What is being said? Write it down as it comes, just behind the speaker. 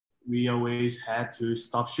we always had to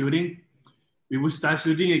stop shooting. We would start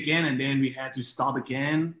shooting again, and then we had to stop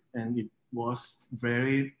again, and it was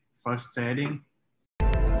very frustrating.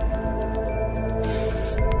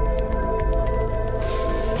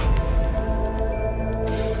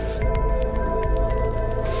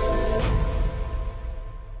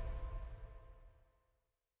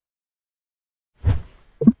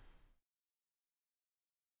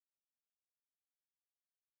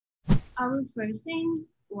 Our first thing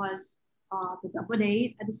was the double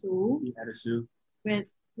date at the zoo At the zoo. with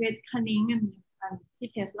Kaning and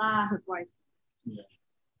Tesla, her boyfriend. Yeah.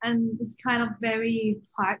 And it's kind of very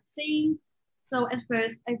hard scene. So at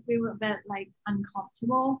first I feel a bit like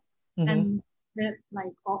uncomfortable and a bit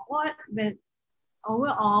like awkward, but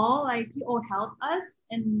overall like people help us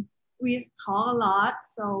and we talk a lot.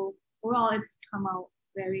 So overall it's come out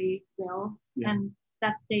very well. Yeah. And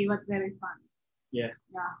that day was very fun. Yeah.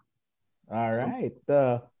 Yeah. All right.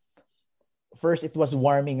 First it was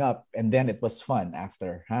warming up and then it was fun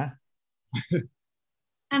after, huh?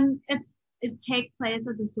 And it takes place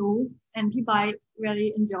at the zoo and people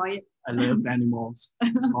really enjoy it. I love animals.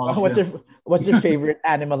 What's your favorite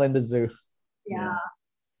animal in the zoo? Yeah.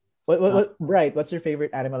 What's your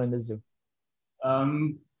favorite animal in the zoo?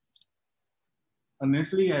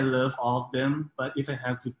 Honestly, I love all of them, but if I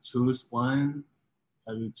have to choose one,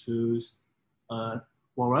 I will choose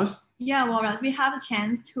walrus. Yeah, walrus. We have a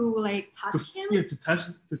chance to like touch him. Yeah, to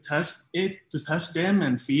touch them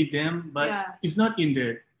and feed them, but it's not in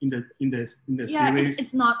the series.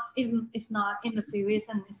 It's not in the series,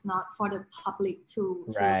 and it's not for the public to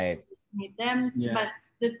meet them. Yeah. But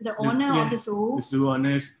the owner of the zoo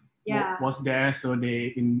owners was there, so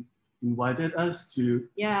they invited us to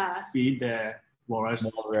feed the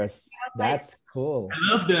walrus. That's cool. I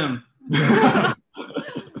love them. Yeah.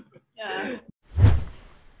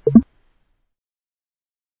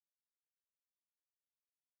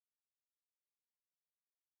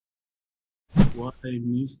 What I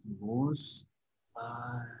missed most?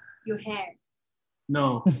 Your hair.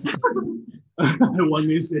 No. I won't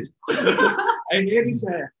miss it. I hate his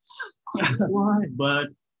hair. Why? But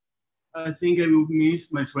I think I will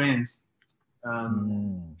miss my friends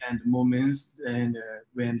and the moments and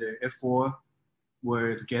when the F4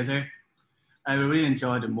 were together. I really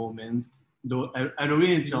enjoyed the moment. Though I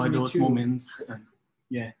really enjoyed those moments.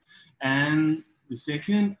 Yeah. And the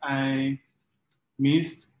second, I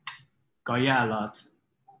missed Goya a lot.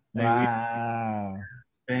 Wow.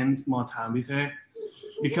 Spent more time with her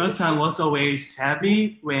because Sam was always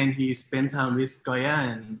happy when he spent time with Goya,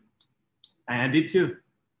 and I did too.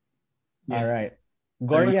 Yeah. All right,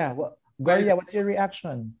 Goria, what's your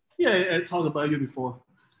reaction? Yeah, I talked about you before.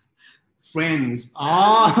 Friends.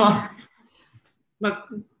 But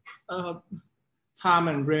Tom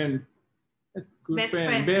and Ren, it's good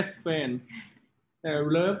best friend.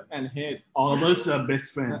 Love and hate. All of us are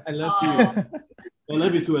best friends. I love you. I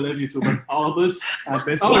love you too. But all of us are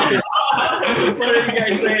best friends. What are you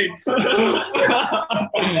guys saying?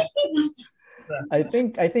 I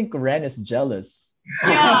think Ren is jealous.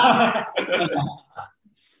 Yeah.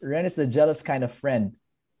 Ren is a jealous kind of friend.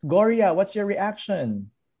 Goria, what's your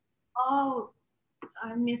reaction? Oh,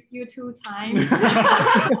 I missed you 2 times.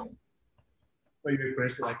 Why you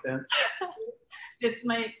aggressive like that? That's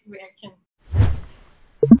my reaction.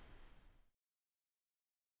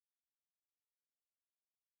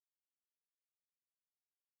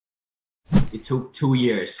 It took 2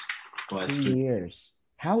 years. 2 years.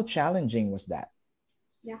 How challenging was that?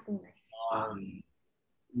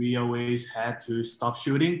 We always had to stop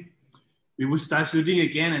shooting. We would start shooting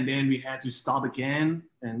again, and then we had to stop again,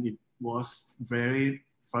 and it was very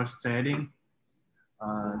frustrating.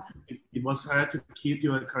 It was hard to keep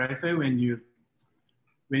your character when you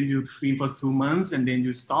film for 2 months and then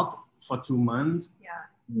you stopped for 2 months.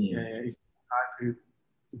 It's hard to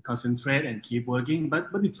concentrate and keep working,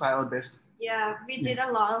 but we try our best. Yeah, we did a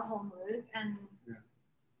lot of homework, and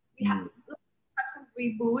we have to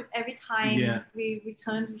reboot every time we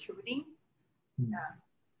return to shooting.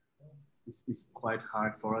 It's quite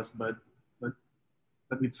hard for us, but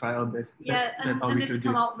we try our best. Yeah, and it's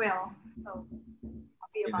come out well, so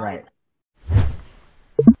happy about it.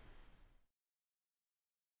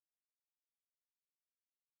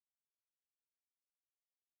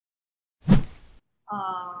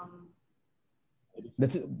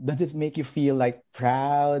 Does it make you feel like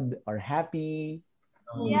proud or happy?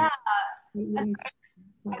 Yeah. I feel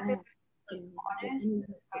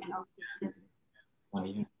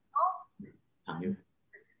honest.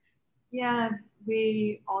 Yeah,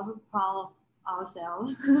 we also proud of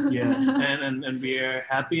ourselves. Yeah, and we are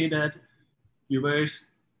happy that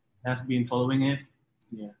viewers have been following it.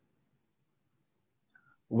 Yeah.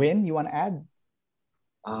 Win, you want to add?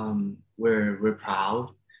 We're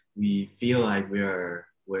proud. We feel like we are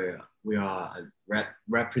a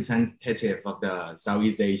representative of the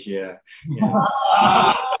Southeast Asia.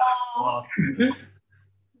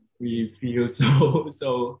 We feel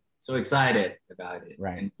so excited about it,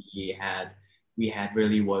 Right. and we had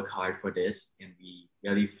really worked hard for this, and we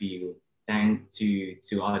really feel thank to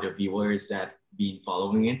all the viewers that been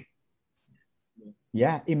following it.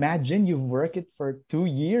 Yeah, imagine you've worked it for 2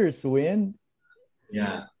 years, Win.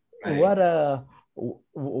 Yeah, right.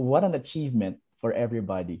 What an achievement for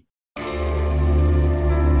everybody.